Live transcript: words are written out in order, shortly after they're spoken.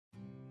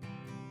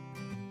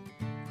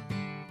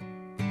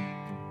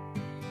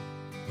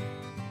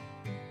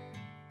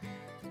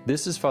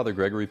This is Father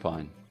Gregory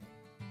Pine.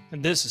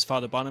 And this is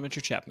Father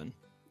Bonaventure Chapman.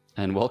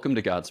 And welcome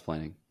to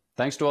Guestsplaining.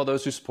 Thanks to all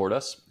those who support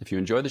us. If you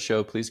enjoy the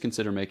show, please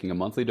consider making a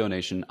monthly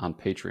donation on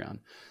Patreon.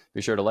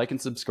 Be sure to like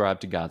and subscribe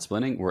to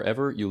Guestsplaining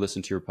wherever you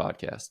listen to your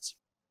podcasts.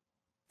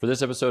 For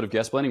this episode of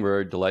Guestsplaining,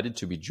 we're delighted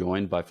to be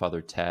joined by Father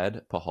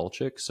Tad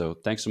Pacholczyk. So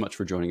thanks so much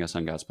for joining us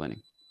on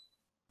Guestsplaining.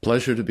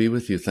 Pleasure to be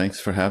with you.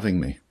 Thanks for having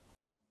me.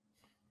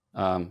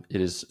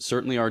 It is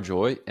certainly our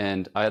joy,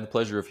 and I had the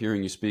pleasure of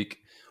hearing you speak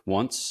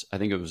once. I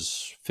think it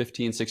was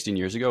 15, 16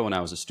 years ago when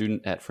I was a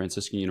student at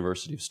Franciscan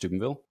University of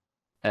Steubenville.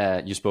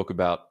 You spoke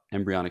about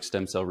embryonic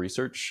stem cell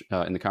research.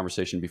 In the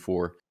conversation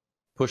before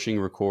pushing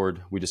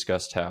record, we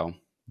discussed how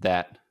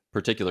that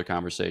particular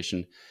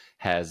conversation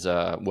has,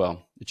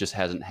 it just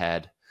hasn't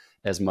had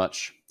as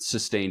much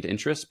sustained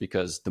interest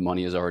because the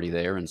money is already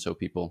there, and so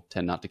people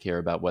tend not to care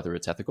about whether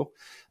it's ethical.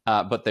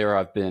 But there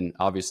have been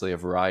obviously a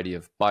variety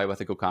of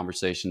bioethical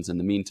conversations in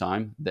the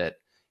meantime that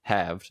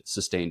have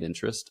sustained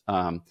interest,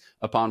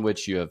 upon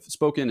which you have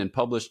spoken and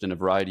published in a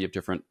variety of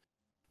different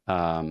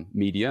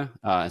media.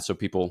 And so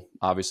people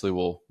obviously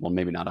will, well,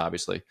 maybe not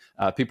obviously,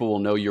 people will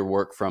know your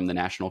work from the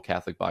National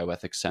Catholic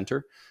Bioethics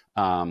Center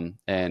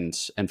and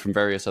from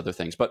various other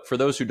things. But for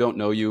those who don't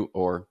know you,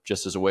 or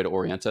just as a way to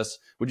orient us,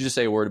 would you just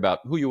say a word about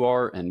who you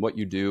are and what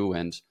you do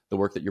and the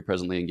work that you're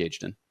presently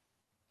engaged in?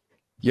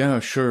 Yeah,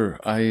 sure.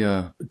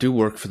 I do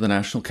work for the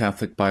National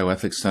Catholic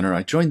Bioethics Center.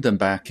 I joined them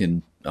back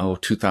in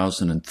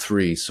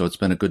 2003, so it's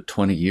been a good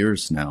 20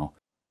 years now.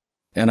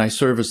 And I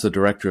serve as the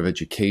Director of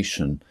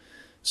Education.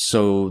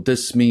 So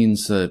this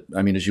means that,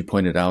 as you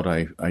pointed out,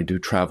 I do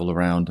travel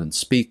around and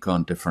speak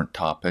on different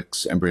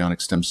topics.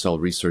 Embryonic stem cell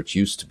research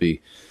used to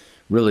be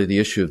really the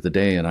issue of the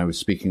day, and I was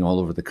speaking all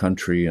over the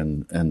country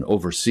and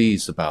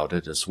overseas about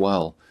it as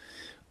well.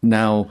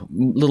 Now, a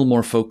little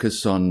more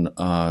focus on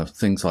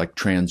things like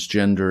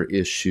transgender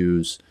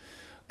issues,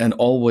 and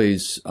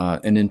always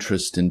an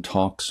interest in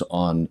talks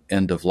on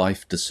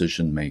end-of-life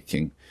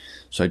decision-making.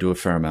 So I do a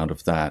fair amount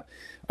of that.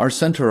 Our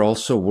center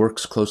also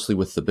works closely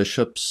with the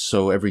bishops.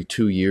 So every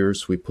 2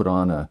 years, we put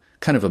on a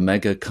kind of a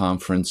mega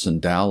conference in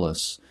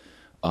Dallas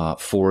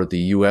for the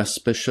U.S.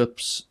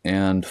 bishops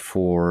and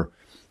for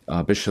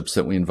bishops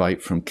that we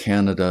invite from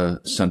Canada,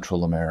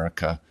 Central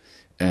America,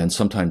 and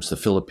sometimes the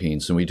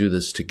Philippines. And we do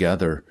this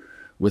together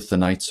with the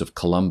Knights of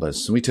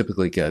Columbus. And we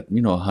typically get,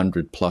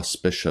 100 plus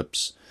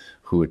bishops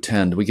who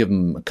attend. We give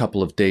them a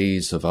couple of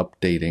days of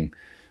updating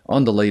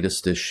on the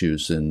latest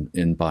issues in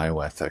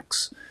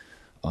bioethics.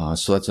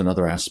 So that's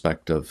another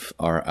aspect of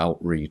our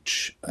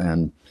outreach.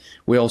 And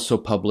we also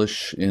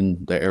publish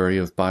in the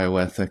area of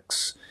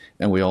bioethics,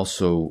 and we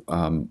also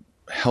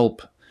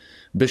help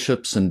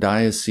bishops and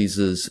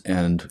dioceses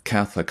and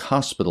Catholic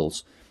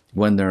hospitals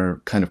when there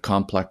are kind of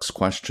complex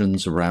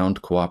questions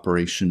around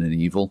cooperation and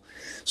evil.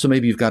 So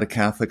maybe you've got a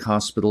Catholic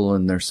hospital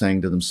and they're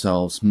saying to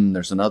themselves,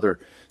 there's another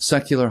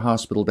secular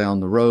hospital down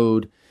the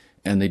road,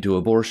 and they do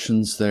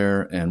abortions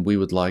there, and we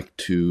would like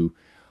to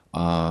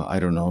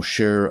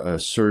share a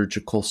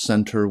surgical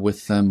center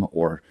with them,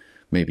 or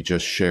maybe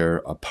just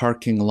share a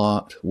parking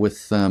lot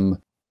with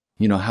them.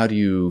 How do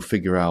you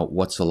figure out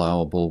what's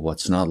allowable,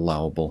 what's not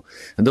allowable?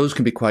 And those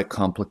can be quite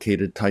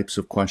complicated types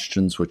of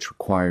questions, which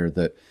require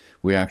that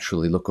we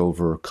actually look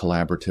over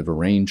collaborative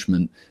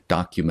arrangement,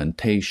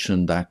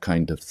 documentation, that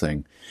kind of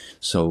thing.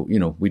 So,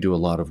 we do a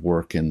lot of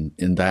work in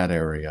that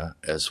area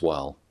as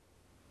well.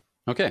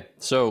 Okay,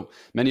 so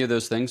many of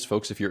those things,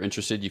 folks, if you're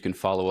interested, you can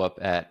follow up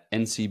at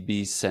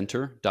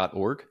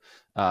ncbcenter.org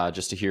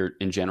just to hear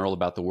in general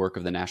about the work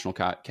of the National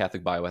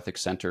Catholic Bioethics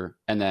Center.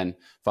 And then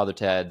Father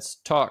Tad's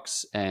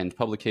talks and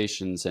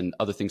publications and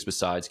other things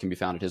besides can be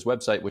found at his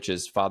website, which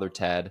is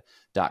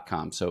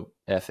fathertad.com. So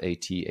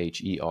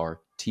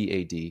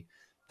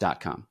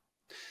FATHERTAD.com.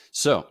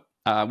 So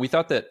we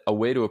thought that a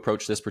way to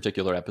approach this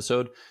particular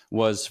episode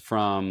was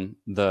from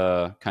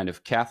the kind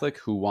of Catholic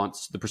who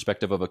wants the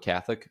perspective of a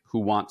Catholic who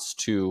wants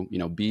to,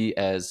 be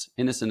as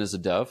innocent as a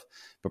dove,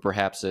 but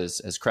perhaps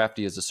as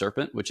crafty as a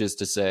serpent, which is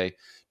to say,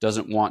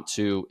 doesn't want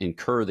to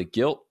incur the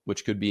guilt,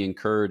 which could be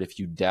incurred if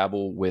you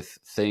dabble with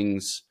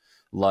things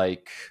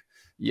like,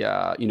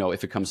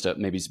 if it comes to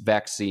maybe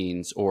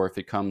vaccines, or if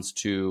it comes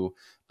to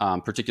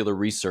particular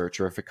research,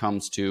 or if it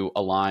comes to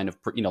a line of,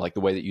 like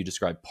the way that you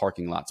describe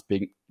parking lots,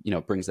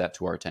 brings that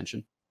to our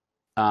attention.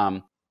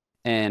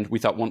 And we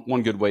thought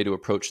one good way to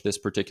approach this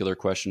particular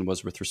question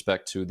was with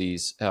respect to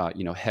these,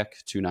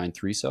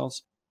 HEC-293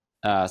 cells.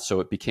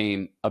 So it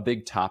became a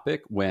big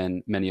topic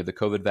when many of the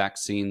COVID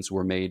vaccines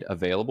were made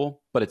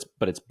available, but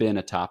it's been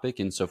a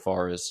topic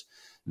insofar as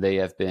they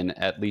have been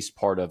at least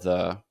part of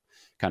the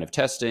kind of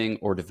testing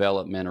or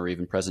development or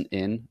even present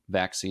in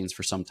vaccines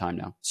for some time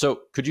now.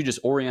 So could you just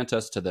orient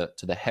us to the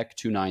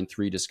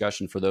HEC-293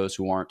 discussion for those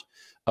who aren't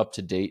up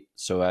to date,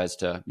 so as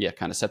to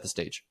kind of set the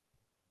stage?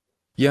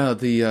 Yeah,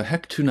 the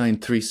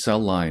HEC-293 cell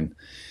line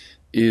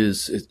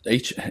is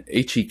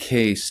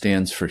HEK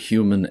stands for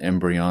human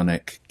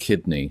embryonic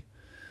kidney.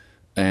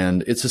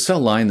 And it's a cell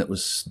line that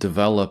was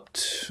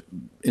developed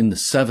in the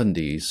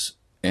 70s,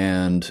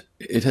 and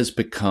it has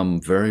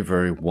become very,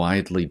 very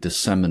widely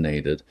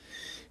disseminated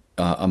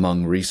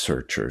among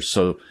researchers.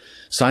 So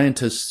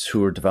scientists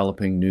who are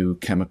developing new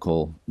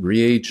chemical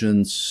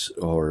reagents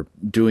or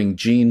doing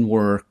gene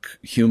work,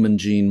 human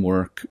gene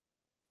work,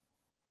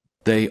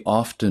 they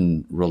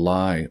often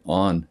rely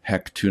on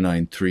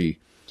HEC-293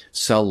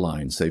 cell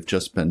lines. They've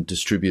just been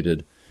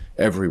distributed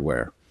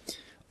everywhere.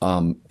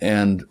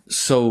 And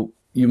so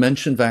you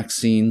mentioned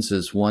vaccines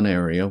as one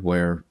area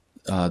where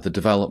the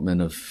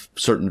development of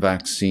certain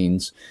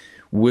vaccines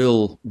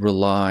will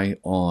rely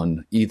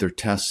on either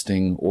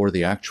testing or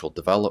the actual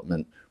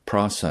development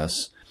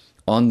process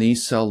on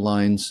these cell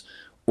lines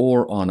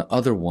or on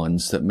other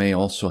ones that may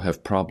also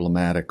have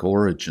problematic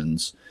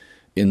origins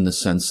in the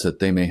sense that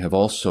they may have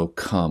also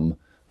come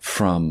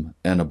from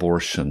an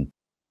abortion.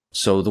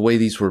 So the way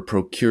these were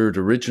procured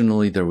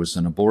originally, there was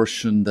an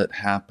abortion that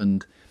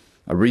happened.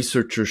 A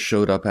researcher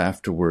showed up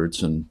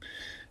afterwards and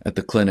at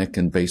the clinic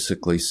and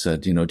basically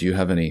said, do you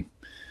have any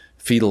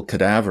fetal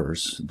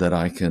cadavers that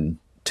I can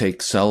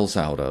take cells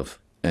out of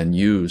and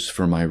use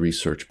for my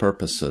research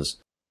purposes?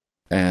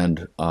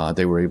 And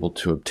they were able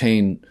to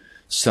obtain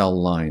cell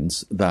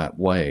lines that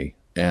way.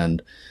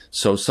 And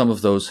so some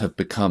of those have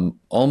become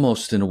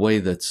almost in a way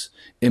that's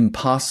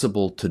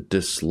impossible to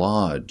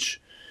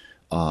dislodge.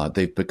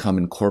 They've become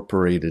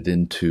incorporated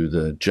into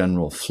the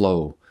general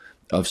flow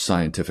of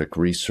scientific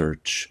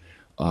research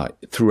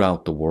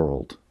throughout the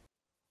world.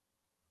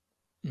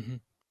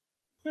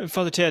 Mm-hmm.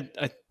 Father Ted,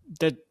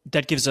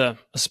 that gives a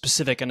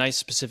nice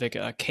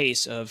specific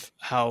case of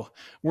how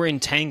we're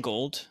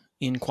entangled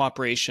in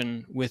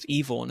cooperation with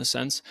evil, in a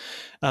sense.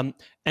 And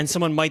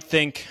someone might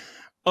think,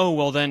 oh,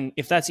 well, then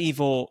if that's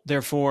evil,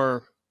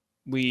 therefore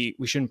we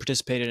shouldn't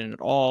participate in it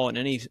at all in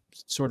any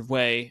sort of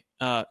way.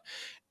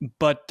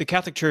 But the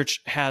Catholic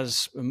Church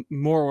has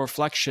moral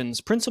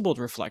reflections, principled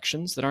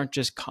reflections that aren't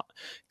just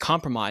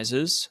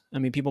compromises. I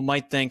mean, people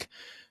might think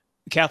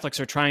Catholics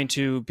are trying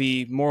to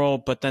be moral,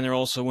 but then they're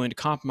also willing to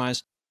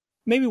compromise.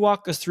 Maybe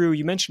walk us through,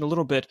 you mentioned a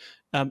little bit,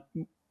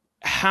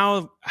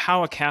 how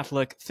a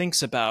Catholic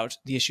thinks about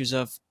the issues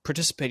of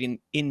participating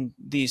in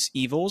these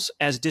evils,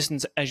 as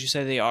distant as you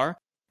say they are,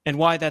 and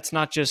why that's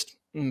not just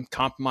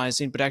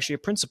compromising, but actually a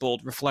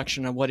principled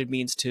reflection of what it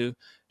means to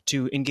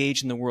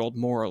engage in the world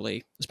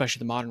morally, especially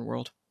the modern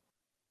world.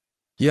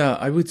 Yeah,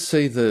 I would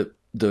say that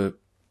the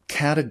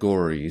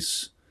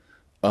categories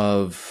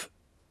of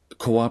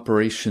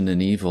cooperation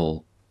in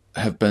evil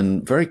have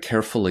been very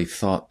carefully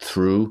thought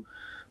through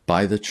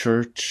by the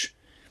Church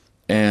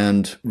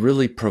and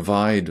really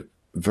provide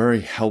very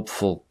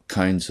helpful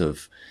kinds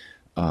of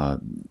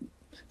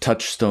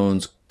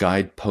touchstones,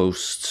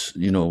 guideposts,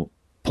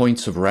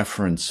 points of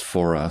reference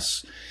for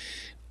us.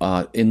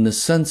 In the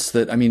sense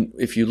that,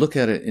 if you look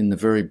at it in the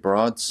very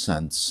broad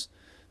sense,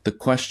 the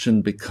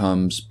question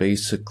becomes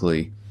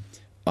basically,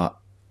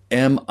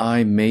 am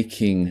I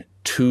making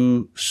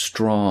too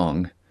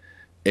strong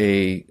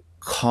a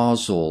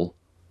causal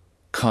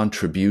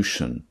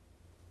contribution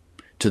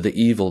to the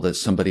evil that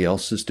somebody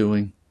else is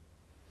doing?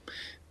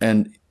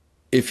 And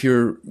if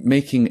you're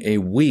making a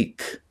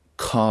weak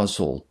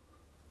causal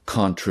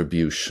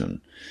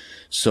contribution,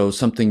 so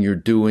something you're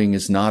doing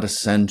is not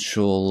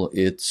essential,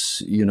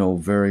 it's,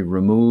 very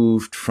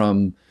removed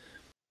from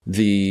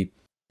the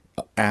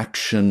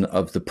action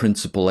of the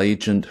principal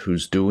agent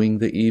who's doing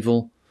the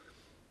evil,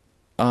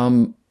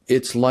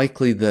 it's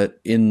likely that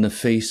in the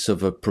face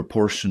of a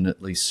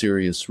proportionately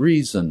serious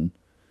reason,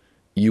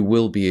 you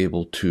will be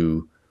able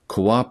to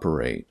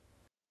cooperate.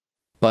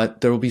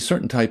 But there will be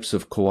certain types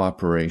of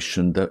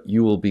cooperation that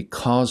you will be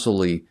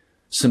causally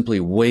simply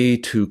way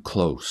too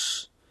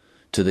close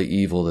to the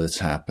evil that's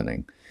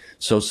happening.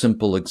 So,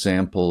 simple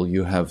example,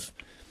 you have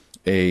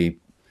a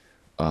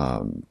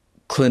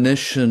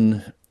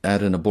clinician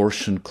at an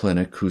abortion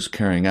clinic who's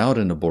carrying out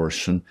an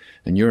abortion,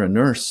 and you're a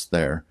nurse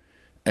there,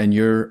 and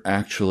you're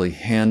actually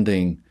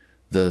handing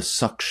the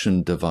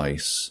suction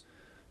device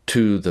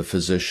to the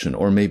physician,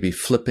 or maybe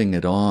flipping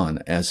it on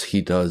as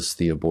he does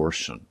the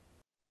abortion.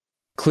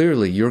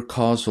 Clearly, your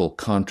causal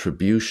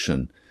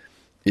contribution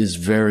is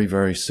very,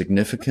 very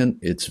significant.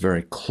 It's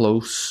very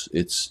close.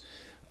 It's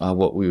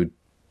what we would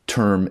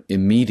term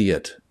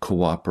immediate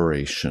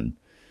cooperation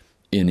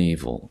in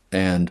evil.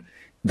 And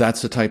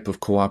that's a type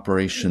of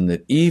cooperation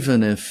that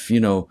even if,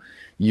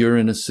 you're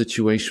in a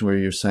situation where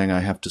you're saying, I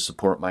have to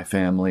support my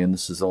family and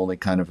this is the only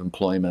kind of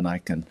employment I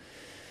can,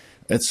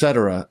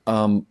 etc.,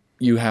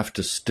 you have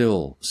to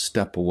still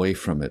step away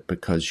from it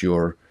because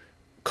you're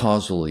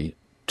causally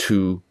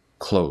too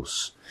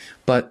close.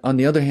 But on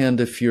the other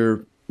hand, if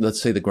you're,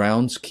 let's say, the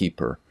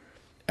groundskeeper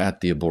at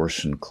the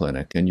abortion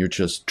clinic and you're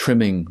just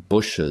trimming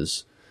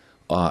bushes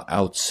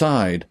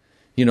outside,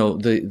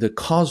 the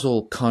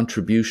causal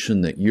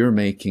contribution that you're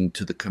making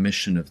to the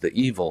commission of the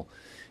evil,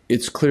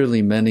 it's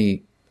clearly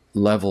many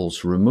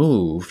levels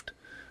removed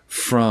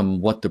from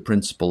what the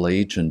principal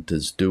agent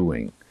is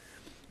doing.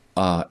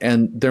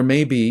 And there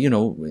may be,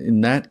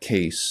 in that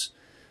case,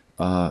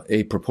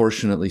 a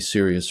proportionately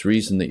serious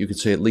reason that you could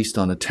say, at least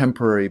on a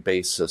temporary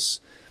basis,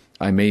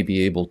 I may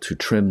be able to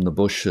trim the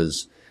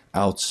bushes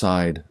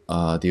outside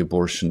the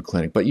abortion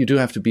clinic. But you do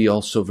have to be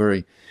also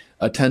very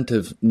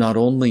attentive not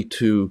only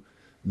to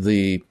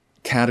the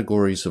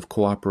categories of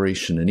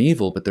cooperation and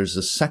evil, but there's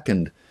a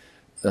second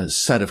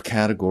set of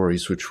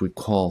categories which we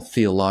call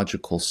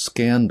theological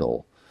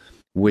scandal,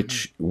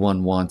 which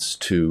one wants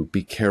to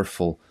be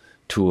careful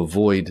to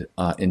avoid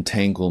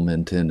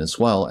entanglement in as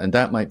well. And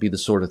that might be the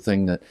sort of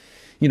thing that,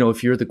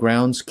 if you're the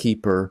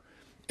groundskeeper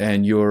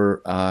and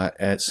you're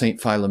at St.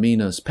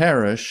 Philomena's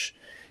parish,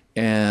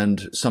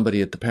 and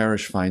somebody at the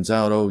parish finds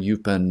out, oh,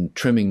 you've been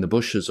trimming the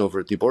bushes over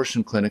at the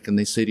abortion clinic, and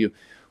they say to you,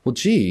 well,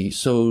 gee,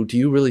 so do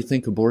you really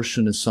think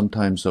abortion is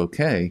sometimes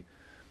okay?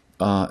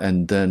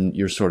 And then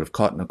you're sort of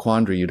caught in a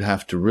quandary. You'd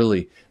have to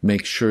really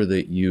make sure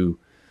that you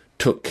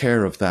took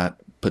care of that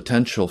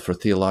potential for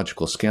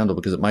theological scandal,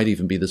 because it might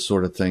even be the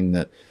sort of thing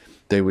that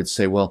they would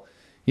say, well,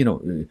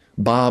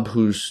 Bob,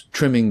 who's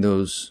trimming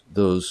those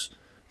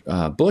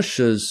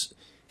bushes,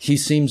 he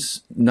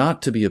seems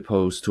not to be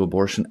opposed to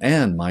abortion,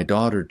 and my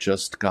daughter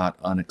just got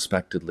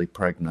unexpectedly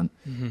pregnant,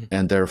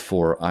 and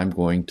therefore I'm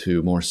going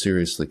to more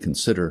seriously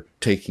consider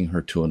taking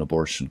her to an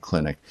abortion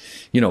clinic,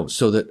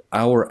 so that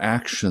our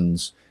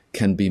actions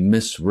can be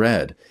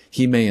misread.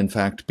 He may, in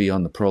fact, be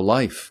on the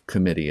pro-life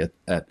committee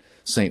at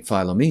St.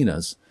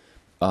 Philomena's,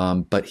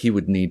 but he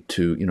would need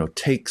to,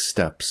 take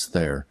steps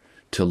there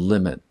to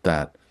limit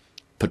that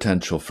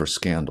potential for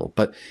scandal.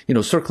 But,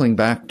 circling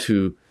back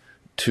to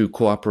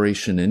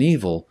cooperation in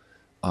evil,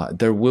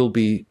 there will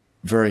be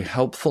very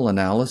helpful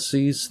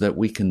analyses that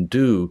we can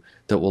do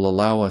that will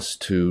allow us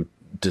to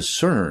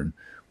discern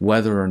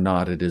whether or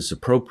not it is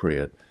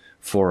appropriate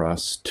for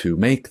us to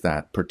make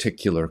that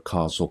particular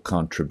causal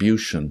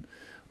contribution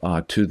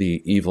to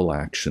the evil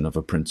action of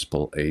a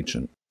principal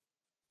agent.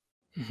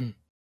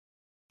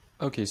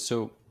 Okay,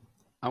 so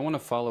I want to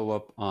follow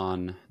up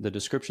on the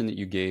description that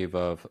you gave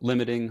of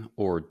limiting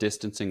or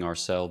distancing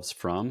ourselves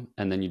from,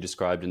 and then you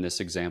described in this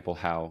example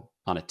how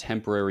on a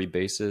temporary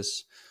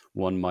basis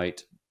one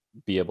might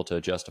be able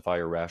to justify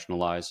or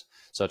rationalize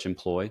such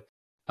employ.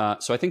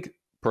 So I think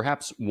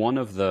perhaps one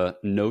of the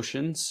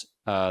notions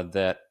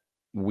that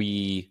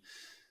we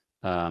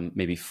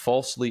maybe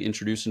falsely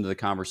introduce into the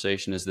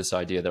conversation is this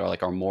idea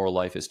that our moral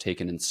life is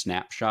taken in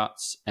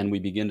snapshots, and we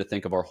begin to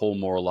think of our whole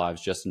moral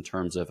lives just in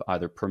terms of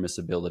either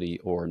permissibility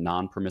or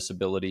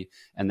non-permissibility,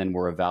 and then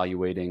we're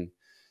evaluating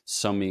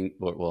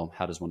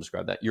how does one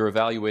describe that? You're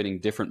evaluating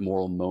different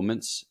moral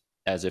moments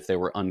as if they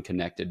were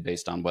unconnected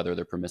based on whether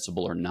they're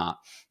permissible or not.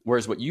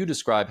 Whereas what you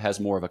describe has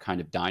more of a kind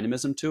of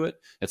dynamism to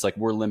it. It's like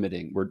we're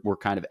limiting, we're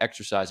kind of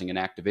exercising an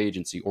active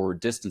agency, or we're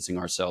distancing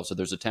ourselves. So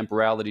there's a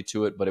temporality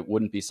to it, but it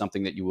wouldn't be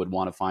something that you would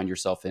want to find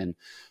yourself in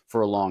for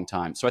a long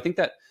time. So I think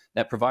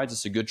that provides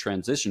us a good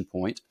transition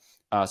point.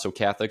 So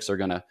Catholics are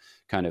going to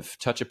kind of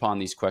touch upon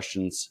these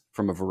questions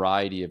from a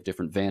variety of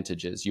different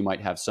vantages. You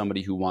might have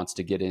somebody who wants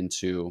to get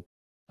into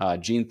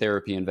gene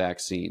therapy and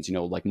vaccines,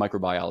 like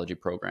microbiology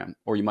program.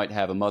 Or you might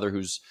have a mother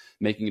who's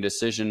making a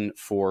decision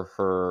for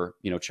her,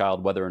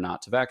 child whether or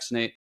not to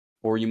vaccinate.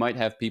 Or you might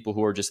have people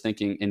who are just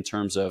thinking in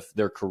terms of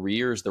their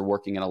careers. They're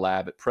working in a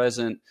lab at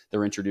present.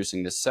 They're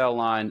introducing this cell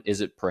line.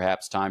 Is it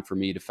perhaps time for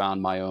me to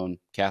found my own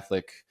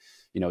Catholic,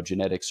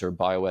 genetics or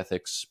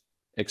bioethics,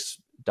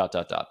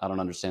 I don't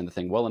understand the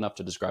thing well enough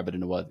to describe it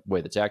in a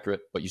way that's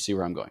accurate, but you see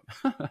where I'm going.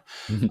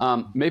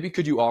 Maybe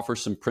could you offer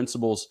some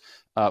principles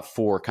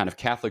for kind of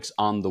Catholics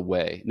on the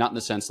way? Not in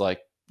the sense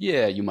like,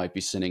 yeah, you might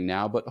be sinning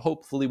now, but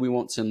hopefully we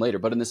won't sin later.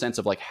 But in the sense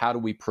of how do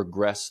we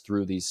progress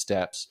through these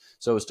steps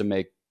so as to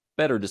make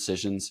better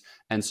decisions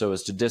and so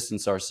as to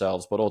distance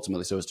ourselves, but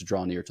ultimately so as to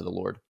draw near to the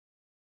Lord?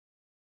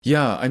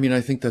 Yeah,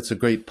 I think that's a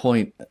great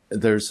point.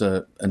 There's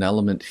an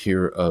element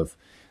here of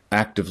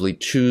actively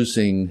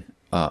choosing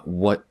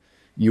what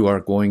you are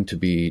going to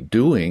be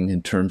doing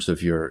in terms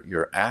of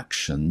your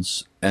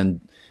actions.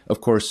 And of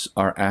course,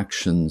 our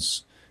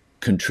actions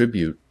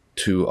contribute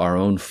to our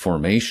own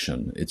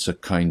formation. It's a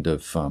kind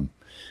of,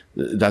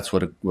 that's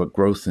what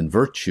growth in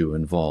virtue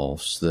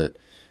involves, that,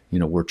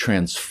 we're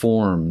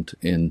transformed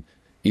in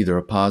either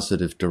a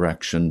positive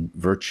direction,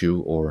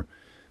 virtue, or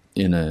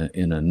in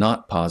a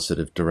not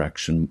positive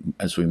direction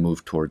as we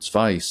move towards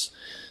vice.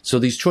 So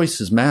these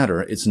choices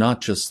matter. It's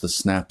not just the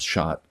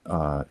snapshot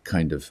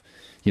kind of,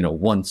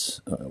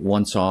 once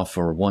off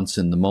or once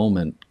in the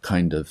moment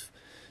kind of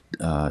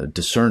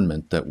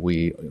discernment that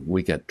we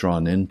get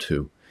drawn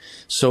into.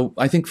 So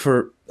I think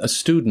for a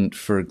student,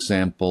 for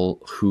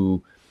example,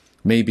 who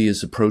maybe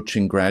is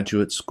approaching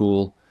graduate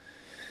school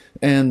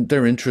and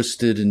they're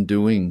interested in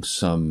doing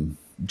some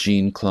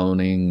gene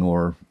cloning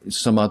or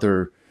some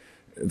other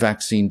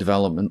vaccine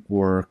development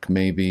work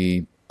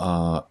maybe,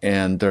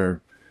 and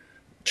they're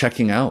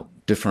checking out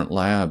different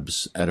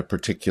labs at a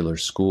particular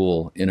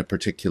school in a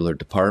particular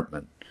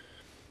department,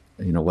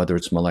 whether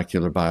it's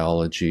molecular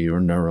biology or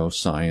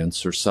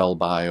neuroscience or cell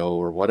bio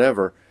or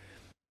whatever.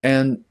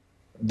 And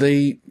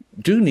they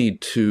do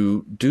need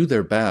to do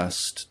their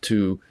best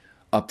to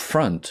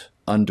upfront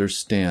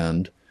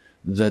understand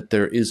that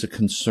there is a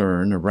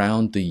concern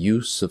around the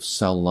use of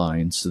cell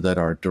lines that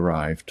are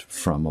derived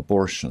from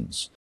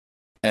abortions.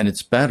 And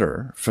it's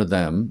better for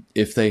them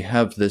if they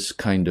have this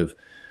kind of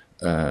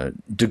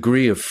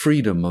degree of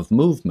freedom of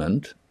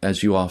movement,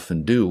 as you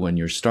often do when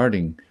you're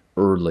starting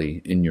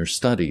early in your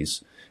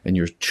studies and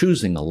you're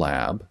choosing a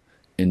lab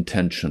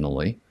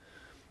intentionally,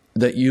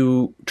 that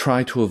you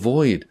try to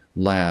avoid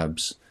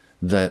labs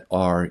that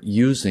are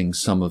using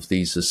some of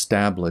these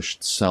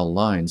established cell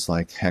lines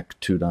like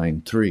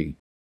HEC293,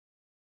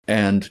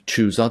 and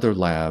choose other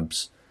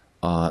labs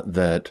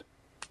that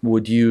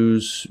would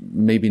use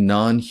maybe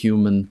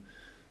non-human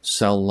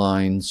cell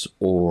lines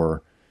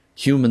or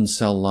human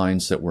cell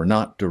lines that were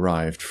not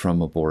derived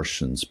from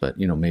abortions. But,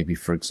 maybe,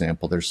 for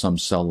example, there's some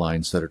cell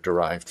lines that are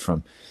derived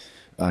from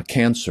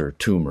cancer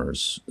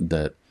tumors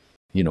that,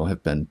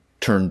 have been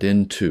turned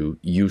into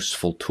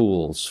useful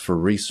tools for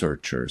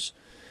researchers.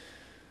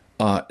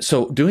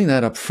 So doing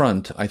that up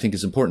front, I think,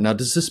 is important. Now,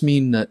 does this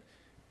mean that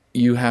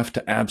you have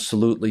to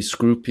absolutely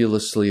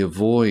scrupulously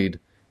avoid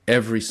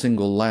every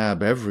single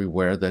lab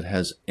everywhere that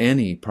has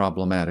any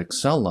problematic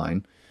cell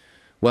line?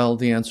 Well,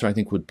 the answer, I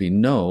think, would be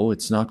no.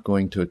 It's not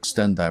going to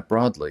extend that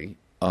broadly.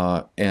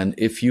 And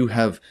if you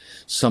have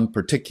some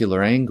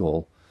particular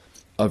angle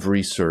of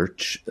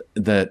research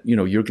that,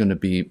 you're going to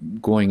be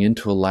going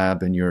into a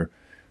lab and you're,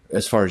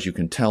 as far as you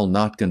can tell,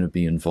 not going to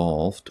be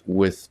involved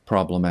with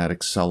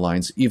problematic cell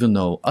lines, even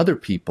though other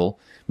people,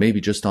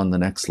 maybe just on the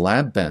next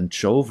lab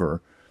bench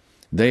over,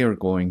 they are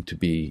going to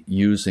be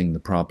using the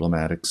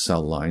problematic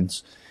cell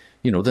lines,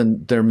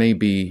 then there may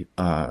be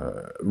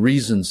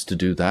reasons to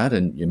do that,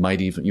 and you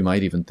might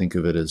even think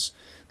of it as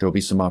there will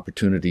be some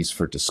opportunities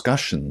for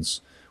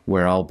discussions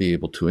where I'll be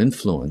able to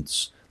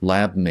influence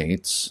lab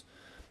mates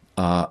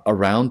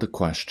around the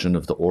question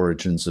of the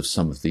origins of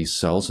some of these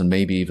cells, and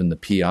maybe even the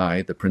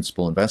PI, the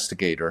principal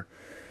investigator,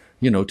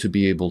 to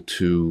be able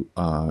to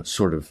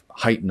sort of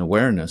heighten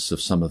awareness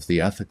of some of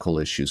the ethical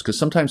issues, because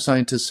sometimes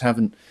scientists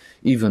haven't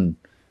even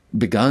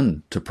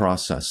begun to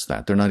process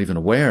that. They're not even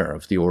aware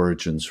of the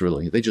origins,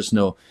 really. They just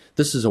know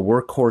this is a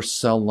workhorse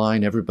cell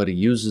line, everybody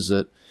uses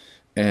it,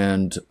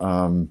 and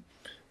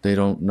they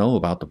don't know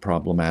about the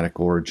problematic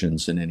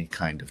origins in any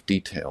kind of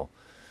detail.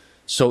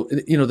 So,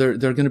 there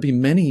are going to be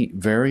many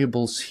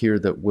variables here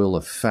that will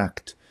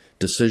affect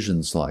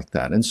decisions like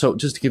that. And so,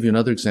 just to give you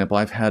another example,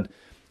 I've had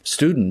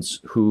students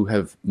who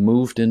have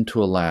moved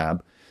into a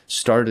lab,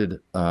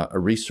 started a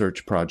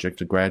research project,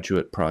 a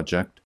graduate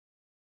project.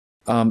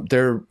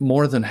 They're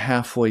more than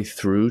halfway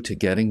through to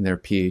getting their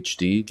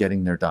PhD,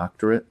 getting their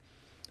doctorate.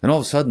 And all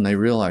of a sudden they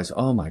realize,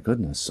 oh my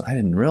goodness, I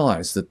didn't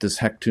realize that this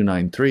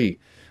HEC293,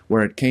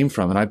 where it came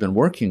from, and I've been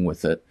working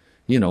with it,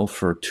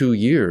 for 2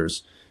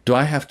 years, do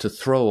I have to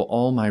throw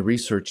all my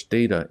research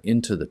data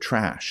into the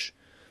trash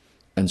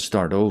and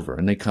start over?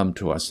 And they come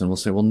to us and we'll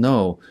say, well,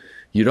 no,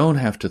 you don't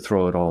have to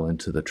throw it all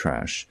into the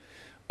trash.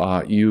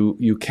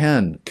 You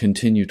can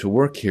continue to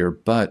work here,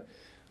 but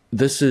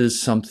this is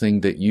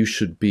something that you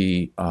should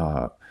be,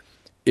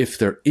 if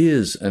there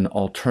is an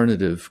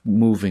alternative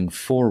moving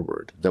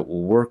forward that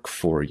will work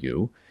for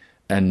you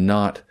and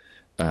not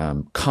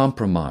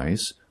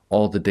compromise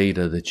all the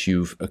data that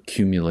you've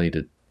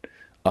accumulated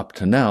up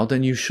to now,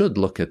 then you should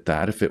look at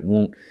that. If it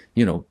won't,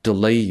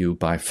 delay you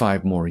by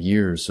 5 more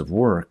years of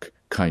work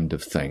kind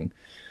of thing,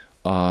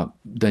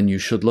 then you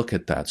should look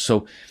at that.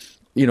 So,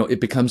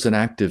 it becomes an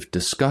active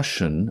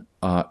discussion,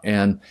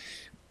 and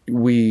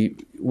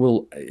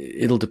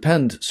it'll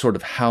depend sort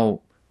of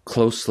how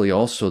closely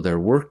also they're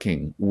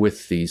working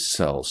with these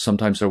cells.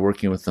 Sometimes they're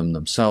working with them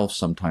themselves.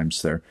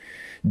 Sometimes they're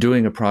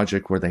doing a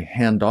project where they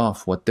hand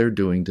off what they're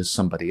doing to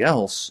somebody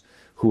else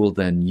who will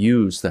then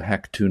use the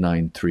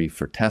HEC293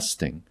 for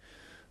testing,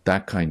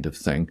 that kind of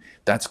thing.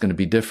 That's going to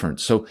be different.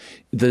 So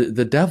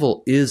the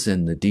devil is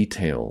in the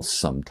details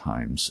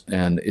sometimes,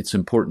 and it's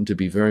important to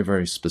be very,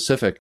 very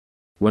specific.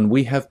 When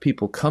we have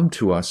people come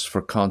to us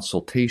for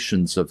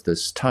consultations of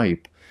this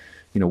type,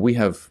 we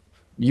have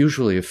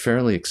usually a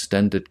fairly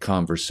extended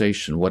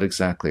conversation. What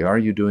exactly are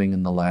you doing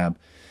in the lab?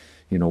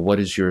 What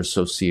is your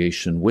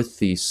association with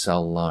these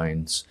cell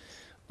lines?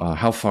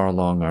 How far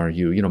along are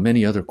you?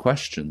 Many other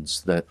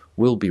questions that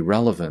will be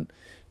relevant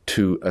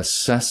to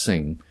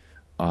assessing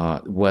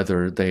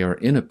whether they are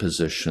in a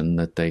position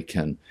that they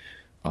can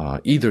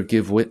either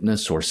give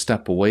witness or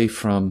step away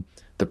from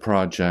the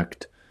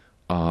project,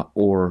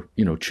 or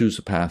choose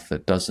a path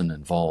that doesn't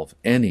involve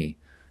any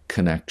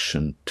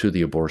connection to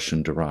the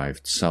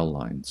abortion-derived cell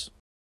lines.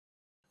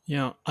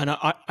 Yeah, and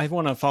I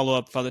want to follow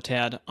up, Father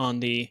Tad,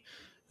 on the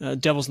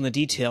devil's in the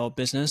detail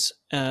business,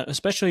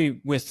 especially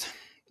with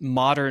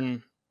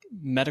modern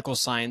medical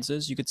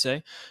sciences, you could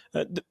say.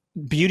 The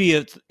beauty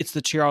of it's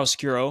the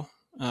chiaroscuro,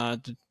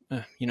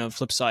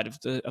 flip side of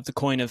the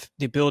coin of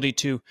the ability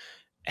to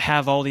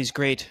have all these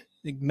great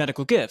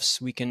medical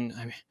gifts.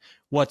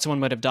 What someone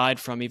might have died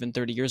from even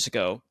 30 years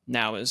ago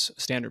now is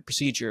standard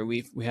procedure.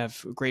 We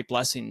have great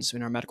blessings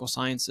in our medical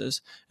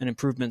sciences and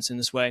improvements in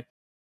this way.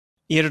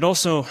 Yet it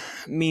also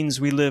means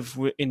we live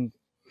in,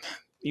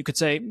 you could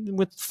say,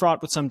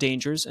 fraught with some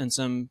dangers and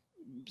some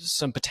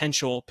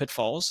potential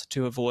pitfalls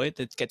to avoid.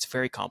 That gets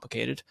very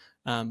complicated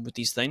with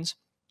these things,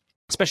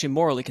 especially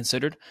morally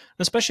considered,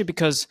 especially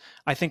because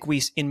I think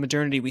in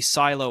modernity we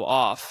silo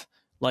off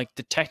like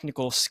the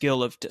technical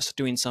skill of just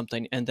doing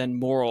something, and then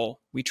moral.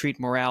 We treat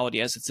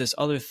morality as it's this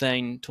other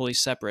thing, totally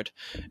separate.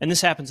 And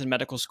this happens in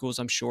medical schools,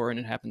 I'm sure, and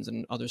it happens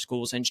in other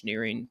schools,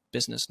 engineering,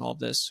 business, and all of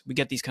this. We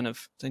get these kind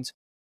of things.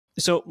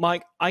 So,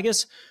 Mike, I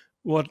guess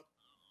what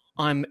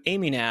I'm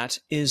aiming at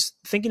is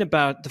thinking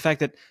about the fact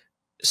that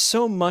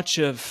so much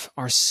of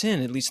our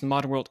sin, at least in the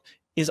modern world,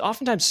 is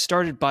oftentimes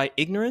started by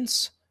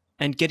ignorance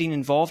and getting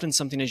involved in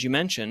something, as you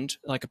mentioned,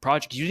 like a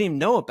project you didn't even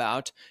know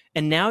about,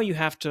 and now you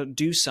have to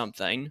do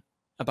something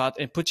about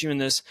it, puts you in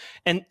this.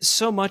 And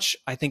so much,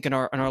 I think, in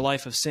our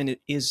life of sin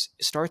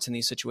starts in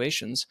these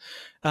situations.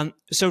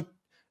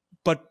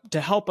 But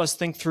to help us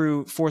think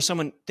through, for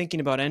someone thinking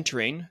about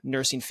entering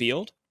nursing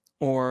field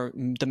or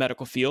the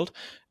medical field,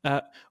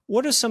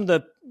 what are some of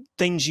the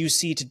things you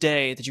see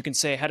today that you can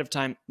say ahead of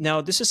time?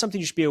 Now, this is something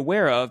you should be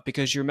aware of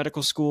because your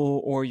medical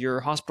school or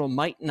your hospital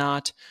might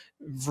not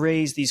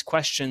raise these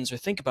questions or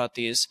think about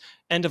these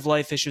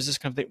end-of-life issues, this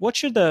kind of thing. What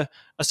should a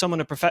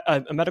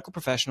medical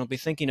professional be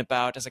thinking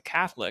about as a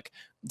Catholic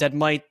that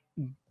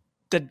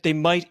they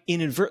might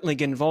inadvertently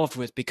get involved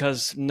with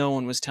because no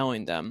one was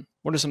telling them?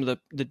 What are some of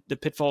the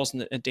pitfalls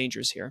and the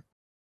dangers here?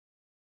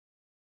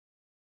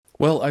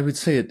 Well, I would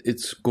say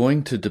it's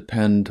going to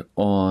depend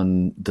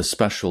on the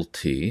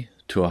specialty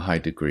to a high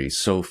degree.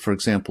 So, for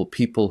example,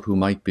 people who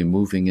might be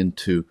moving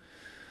into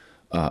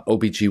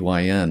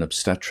OBGYN,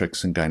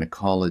 obstetrics and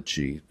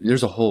gynecology,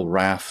 there's a whole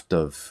raft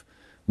of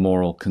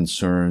moral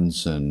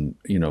concerns and,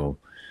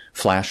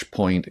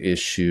 flashpoint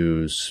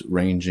issues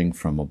ranging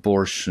from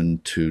abortion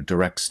to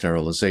direct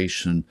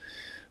sterilization,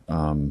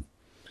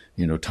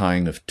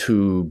 tying of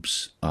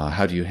tubes,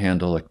 how do you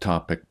handle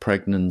ectopic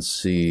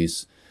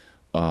pregnancies,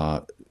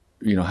 how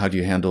do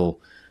you handle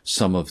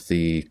some of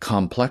the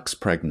complex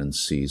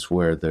pregnancies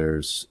where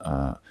there's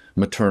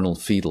maternal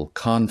fetal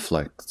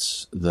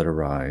conflicts that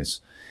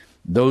arise?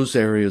 Those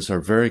areas are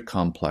very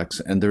complex,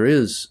 and there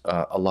is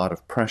a lot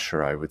of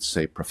pressure, I would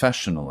say,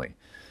 professionally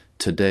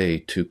today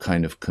to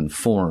kind of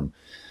conform.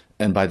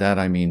 And by that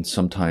I mean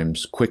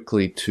sometimes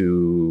quickly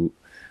to,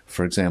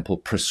 for example,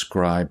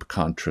 prescribe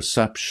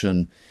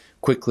contraception,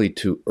 quickly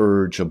to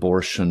urge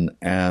abortion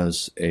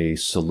as a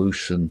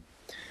solution,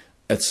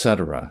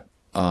 etc.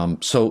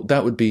 So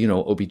that would be,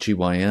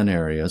 OBGYN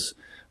areas.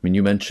 I mean,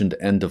 you mentioned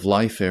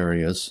end-of-life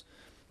areas.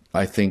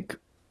 I think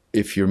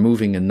if you're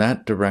moving in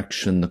that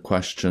direction, the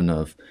question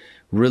of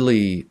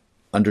really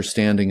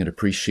understanding and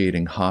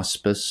appreciating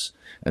hospice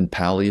and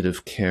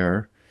palliative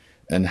care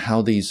and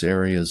how these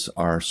areas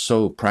are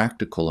so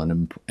practical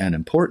and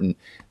important,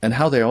 and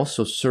how they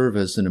also serve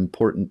as an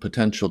important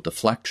potential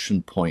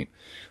deflection point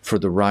for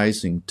the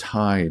rising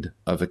tide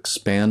of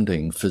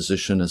expanding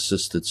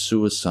physician-assisted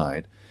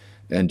suicide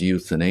and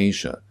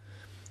euthanasia,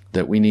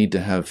 that we need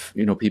to have,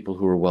 people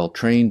who are well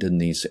trained in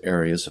these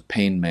areas of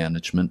pain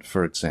management,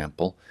 for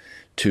example,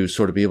 to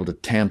sort of be able to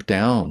tamp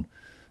down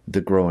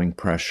the growing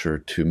pressure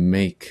to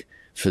make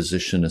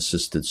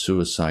physician-assisted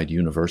suicide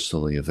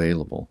universally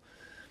available.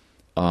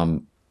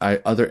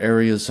 Other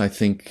areas, I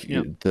think,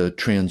 the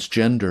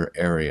transgender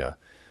area,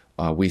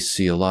 we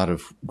see a lot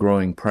of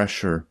growing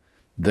pressure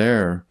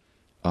there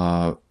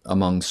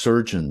among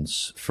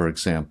surgeons, for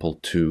example,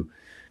 to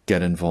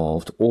get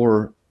involved,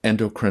 or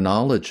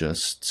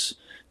endocrinologists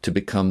to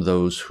become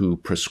those who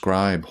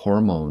prescribe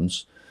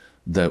hormones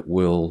that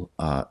will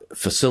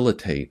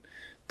facilitate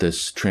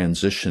this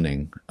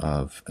transitioning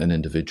of an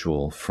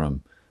individual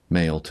from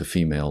male to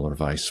female or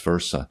vice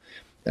versa.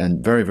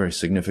 And very, very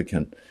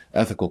significant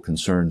ethical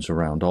concerns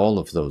around all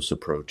of those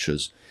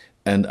approaches.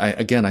 And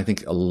I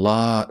think a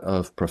lot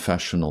of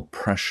professional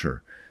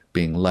pressure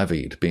being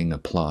levied, being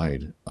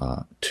applied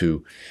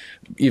to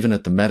even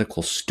at the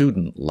medical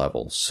student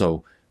level.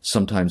 So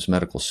sometimes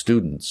medical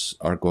students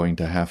are going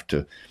to have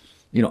to,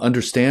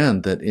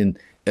 understand that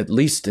at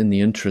least in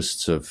the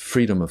interests of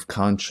freedom of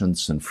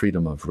conscience and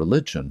freedom of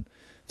religion,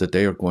 that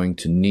they are going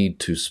to need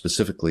to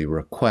specifically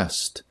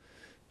request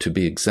to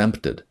be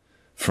exempted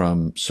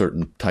from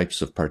certain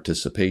types of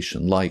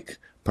participation, like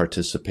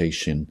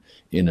participation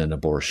in an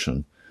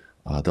abortion.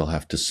 They'll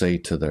have to say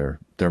to their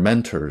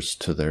mentors,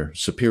 to their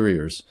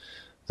superiors,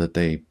 that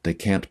they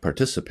can't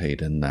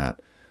participate in that,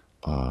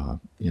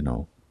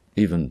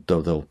 even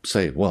though they'll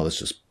say, well,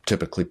 this is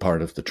typically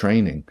part of the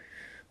training.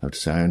 I have to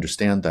say, I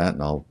understand that,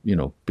 and I'll,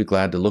 be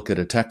glad to look at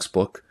a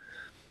textbook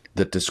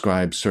that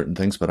describes certain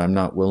things, but I'm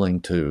not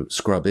willing to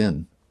scrub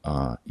in,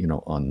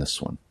 on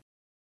this one.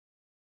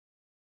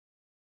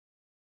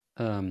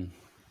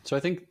 So I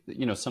think,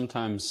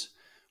 sometimes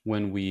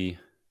when we,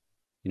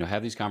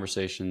 have these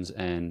conversations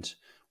and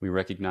we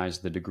recognize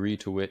the degree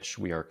to which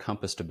we are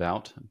compassed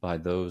about by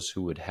those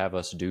who would have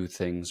us do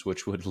things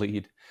which would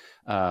lead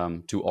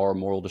to our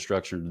moral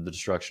destruction, to the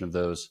destruction of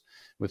those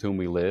with whom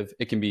we live,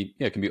 it can be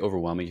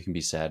overwhelming. It can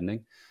be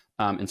saddening.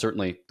 And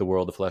certainly the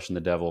world, the flesh and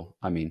the devil,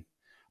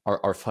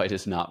 our fight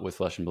is not with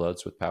flesh and blood,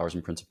 it's with powers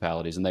and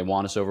principalities. And they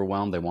want us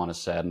overwhelmed. They want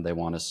us saddened. They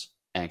want us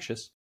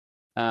anxious.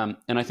 And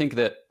I think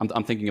that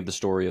I'm thinking of the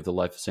story of the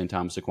life of St.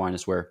 Thomas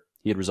Aquinas, where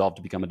he had resolved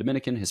to become a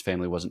Dominican. His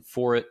family wasn't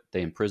for it.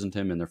 They imprisoned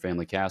him in their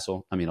family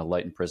castle. A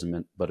light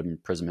imprisonment, but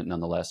imprisonment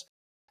nonetheless.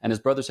 And his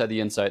brothers had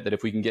the insight that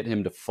if we can get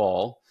him to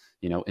fall,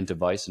 into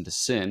vice, into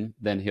sin,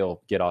 then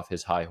he'll get off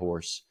his high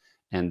horse,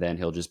 and then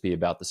he'll just be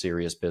about the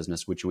serious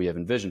business, which we have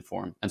envisioned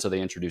for him. And so they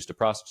introduced a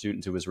prostitute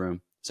into his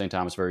room. St.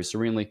 Thomas very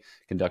serenely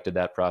conducted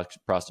that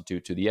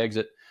prostitute to the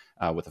exit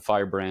with a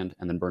firebrand,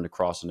 and then burned a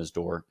cross on his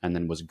door, and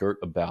then was girt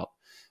about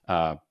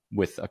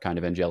with a kind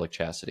of angelic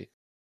chastity.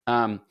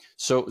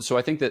 So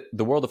I think that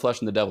the world of flesh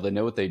and the devil, they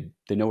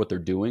know what they're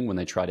doing when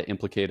they try to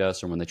implicate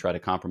us or when they try to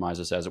compromise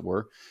us, as it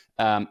were.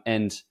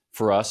 And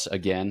for us,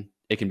 again,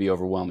 it can be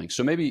overwhelming.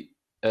 So maybe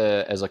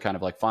as a kind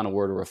of like final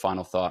word or a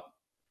final thought,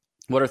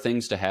 what are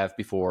things to have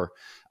before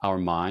our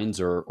minds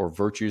or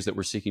virtues that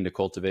we're seeking to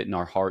cultivate in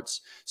our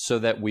hearts so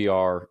that we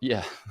are,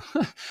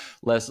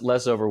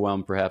 less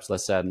overwhelmed, perhaps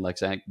less sad and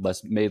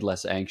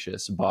less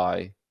anxious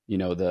by,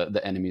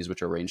 the enemies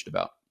which are ranged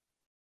about?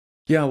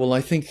 Yeah, well, I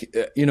think,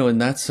 in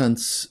that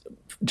sense,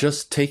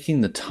 just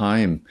taking the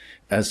time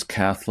as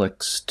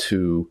Catholics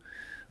to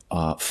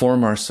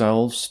form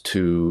ourselves,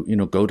 to,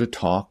 go to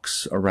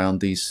talks around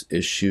these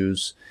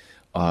issues,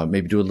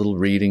 maybe do a little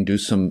reading, do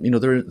some,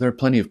 there are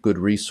plenty of good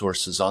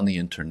resources on the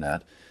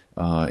internet,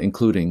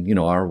 including,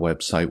 our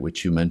website,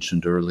 which you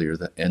mentioned earlier,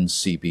 the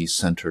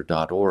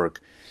ncbcenter.org.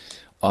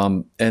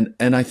 And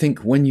I think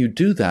when you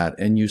do that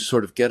and you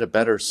sort of get a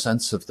better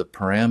sense of the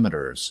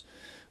parameters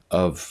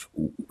of,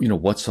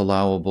 what's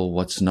allowable,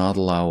 what's not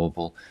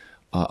allowable.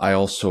 I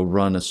also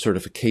run a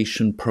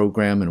certification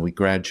program, and we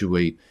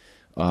graduate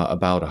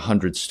about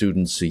 100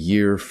 students a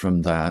year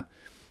from that.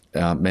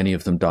 Many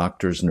of them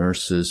doctors,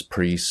 nurses,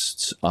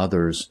 priests,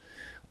 others.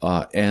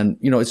 And,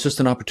 it's just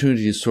an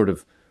opportunity to sort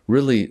of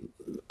really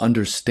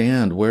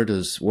understand where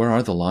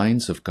are the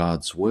lines of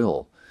God's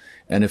will.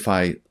 And if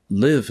I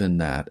live in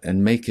that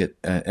and make it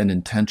an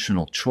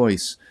intentional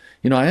choice,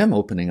 I am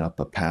opening up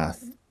a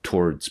path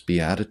towards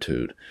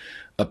beatitude,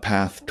 a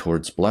path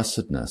towards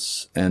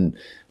blessedness. And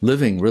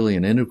living really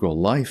an integral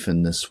life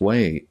in this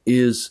way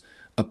is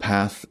a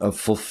path of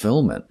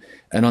fulfillment.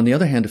 And on the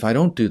other hand, if I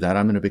don't do that,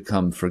 I'm going to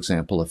become, for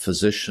example, a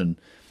physician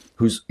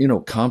who's,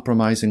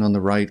 compromising on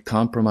the right,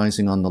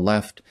 compromising on the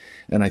left.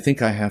 And I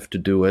think I have to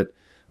do it.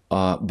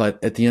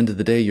 But at the end of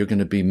the day, you're going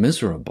to be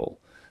miserable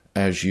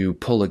as you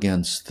pull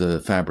against the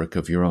fabric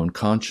of your own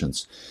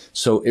conscience.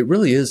 So it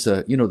really is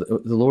the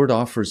Lord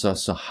offers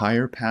us a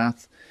higher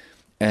path.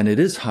 And it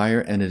is higher,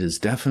 and it is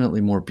definitely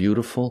more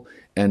beautiful,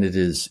 and it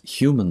is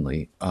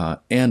humanly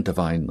and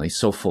divinely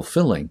so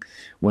fulfilling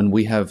when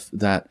we have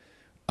that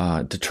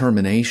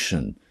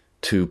determination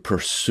to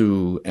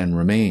pursue and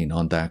remain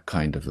on that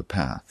kind of a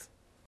path.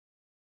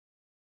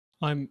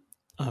 I'm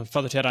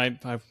Father Ted. I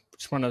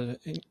just want to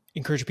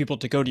encourage people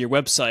to go to your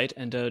website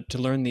and to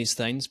learn these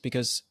things,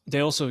 because they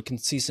also can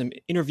see some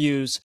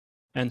interviews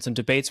and some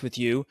debates with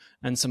you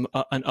and some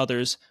and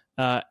others.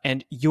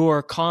 And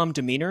your calm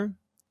demeanor,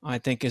 I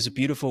think, is a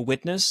beautiful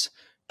witness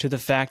to the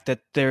fact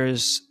that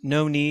there's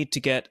no need to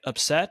get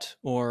upset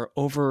or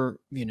over,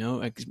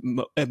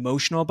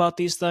 emotional about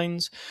these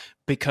things,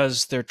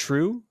 because they're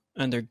true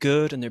and they're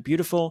good and they're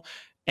beautiful.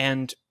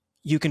 And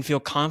you can feel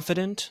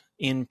confident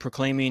in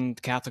proclaiming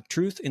the Catholic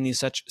truth in these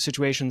such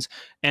situations.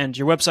 And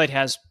your website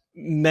has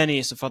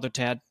many, so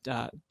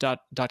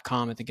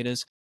fathertad.com, I think it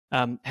is,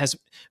 has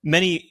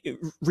many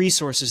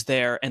resources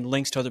there and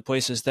links to other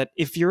places that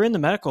if you're in the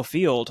medical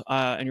field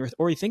and you're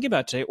already thinking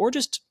about today, or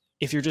just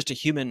if you're just a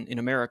human in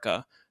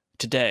America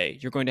today,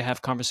 you're going to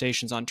have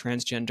conversations on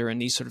transgender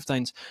and these sort of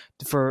things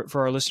for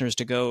our listeners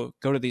to go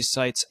to these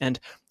sites. And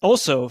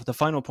also the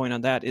final point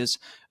on that is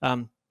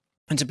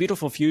it's a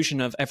beautiful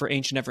fusion of ever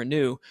ancient, ever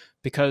new,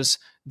 because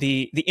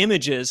the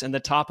images in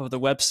the top of the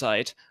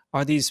website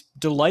are these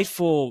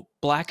delightful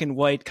black and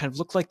white, kind of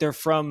look like they're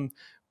from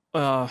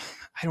I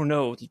don't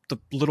know, the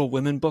Little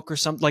Women book or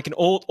something, like an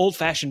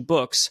old-fashioned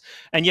books.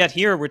 And yet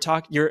here we're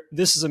talking,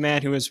 this is a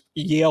man who is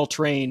Yale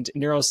trained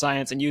in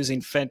neuroscience and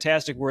using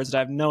fantastic words that I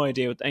have no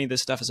idea what any of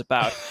this stuff is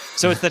about.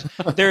 So it's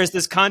that there is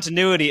this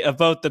continuity of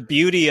both the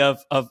beauty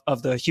of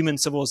the human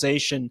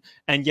civilization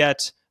and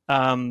yet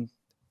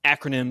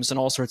acronyms and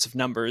all sorts of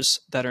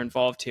numbers that are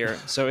involved here.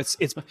 So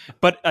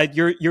but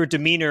your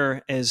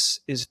demeanor is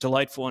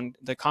delightful, and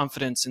the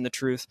confidence in the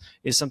truth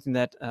is something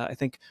that I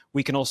think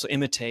we can also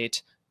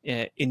imitate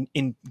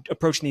in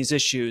approaching these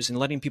issues and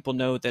letting people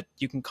know that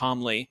you can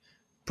calmly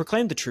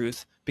proclaim the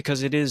truth,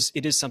 because it is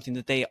something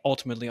that they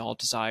ultimately all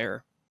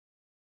desire.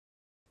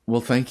 Well,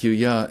 thank you.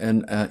 Yeah.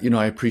 And,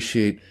 I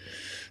appreciate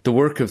the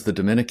work of the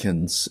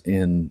Dominicans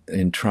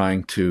in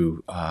trying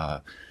to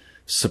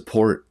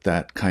support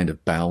that kind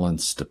of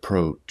balanced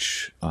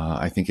approach.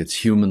 I think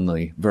it's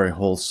humanly very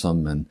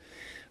wholesome. And,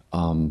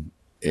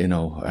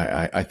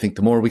 I think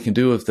the more we can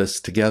do of this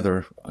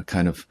together,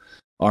 kind of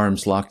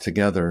arms locked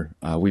together,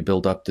 we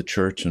build up the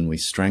church and we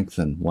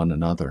strengthen one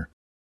another.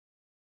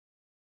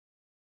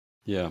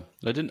 Yeah,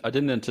 I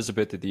didn't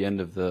anticipate that the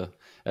end of the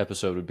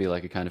episode would be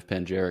like a kind of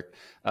panegyric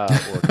or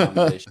a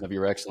commendation of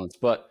your excellence,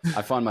 but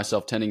I find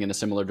myself tending in a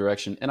similar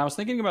direction. And I was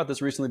thinking about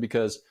this recently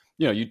because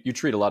you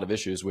treat a lot of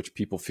issues which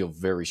people feel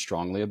very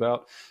strongly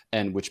about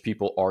and which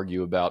people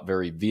argue about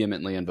very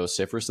vehemently and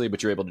vociferously,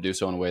 but you're able to do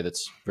so in a way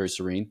that's very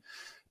serene.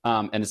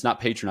 And it's not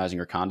patronizing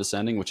or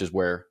condescending, which is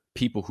where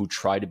people who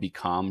try to be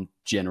calm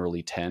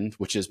generally tend,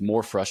 which is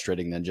more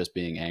frustrating than just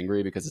being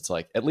angry, because it's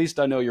like, at least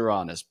I know you're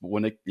honest. But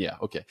when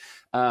okay.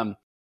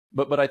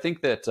 But I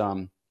think that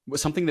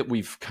something that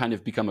we've kind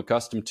of become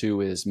accustomed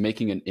to is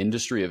making an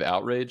industry of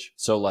outrage.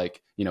 So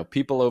like,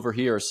 people over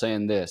here are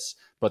saying this,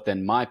 but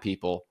then my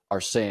people are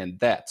saying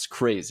that's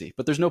crazy.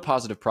 But there's no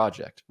positive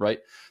project, right?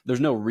 There's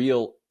no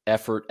real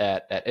effort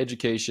at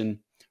education,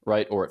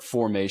 right, or at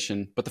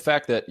formation. But the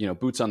fact that,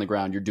 boots on the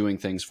ground, you're doing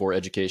things for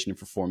education and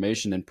for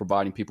formation and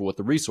providing people with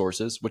the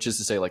resources, which is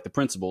to say like the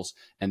principles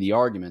and the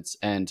arguments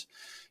and,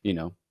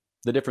 the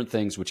different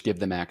things which give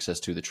them access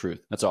to the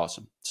truth. That's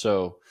awesome.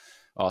 So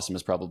awesome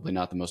is probably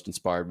not the most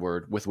inspired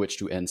word with which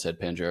to end said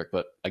panegyric,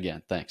 but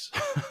again, thanks.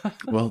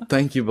 Well,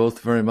 thank you both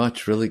very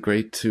much. Really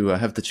great to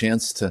have the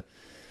chance to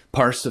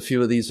parse a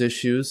few of these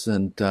issues,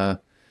 and maybe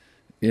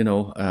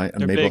we'll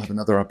have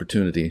another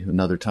opportunity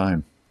another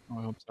time. Oh,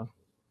 I hope so.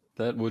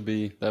 That'd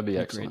be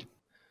excellent. Great.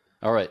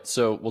 All right,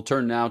 so we'll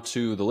turn now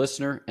to the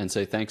listener and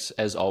say thanks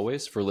as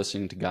always for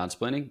listening to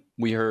Guestsplaining.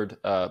 We heard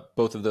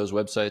both of those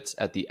websites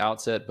at the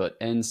outset, but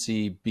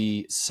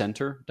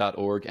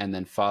ncbcenter.org and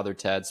then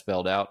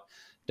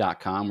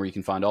fathertad.com, where you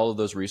can find all of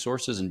those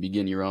resources and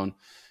begin your own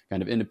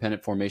kind of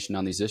independent formation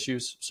on these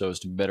issues, so as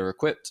to be better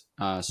equipped,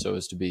 so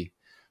as to be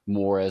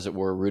more, as it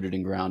were, rooted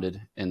and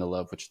grounded in the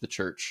love which the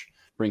church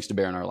brings to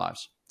bear in our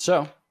lives.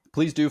 So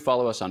please do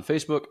follow us on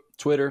Facebook,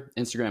 Twitter,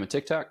 Instagram, and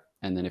TikTok.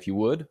 And then if you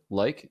would,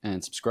 like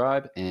and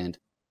subscribe and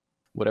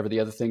whatever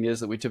the other thing is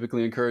that we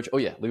typically encourage. Oh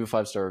yeah, leave a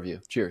 5-star review.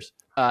 Cheers.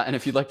 And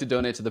if you'd like to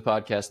donate to the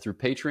podcast through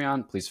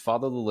Patreon, please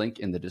follow the link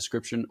in the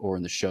description or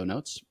in the show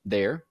notes.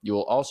 There, you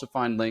will also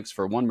find links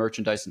for 1,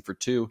 merchandise, and for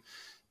 2,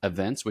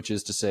 events, which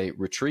is to say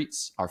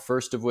retreats, our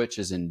first of which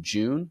is in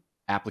June.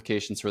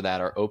 Applications for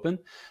that are open.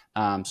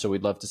 So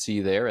we'd love to see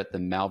you there at the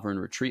Malvern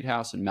Retreat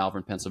House in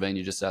Malvern,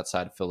 Pennsylvania, just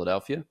outside of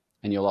Philadelphia.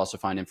 And you'll also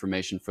find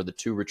information for the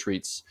 2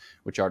 retreats,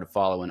 which are to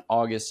follow in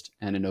August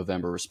and in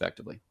November,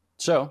 respectively.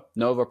 So,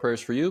 know of our prayers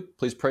for you.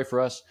 Please pray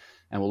for us,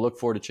 and we'll look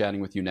forward to chatting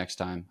with you next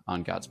time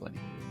on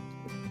Guestsplaining.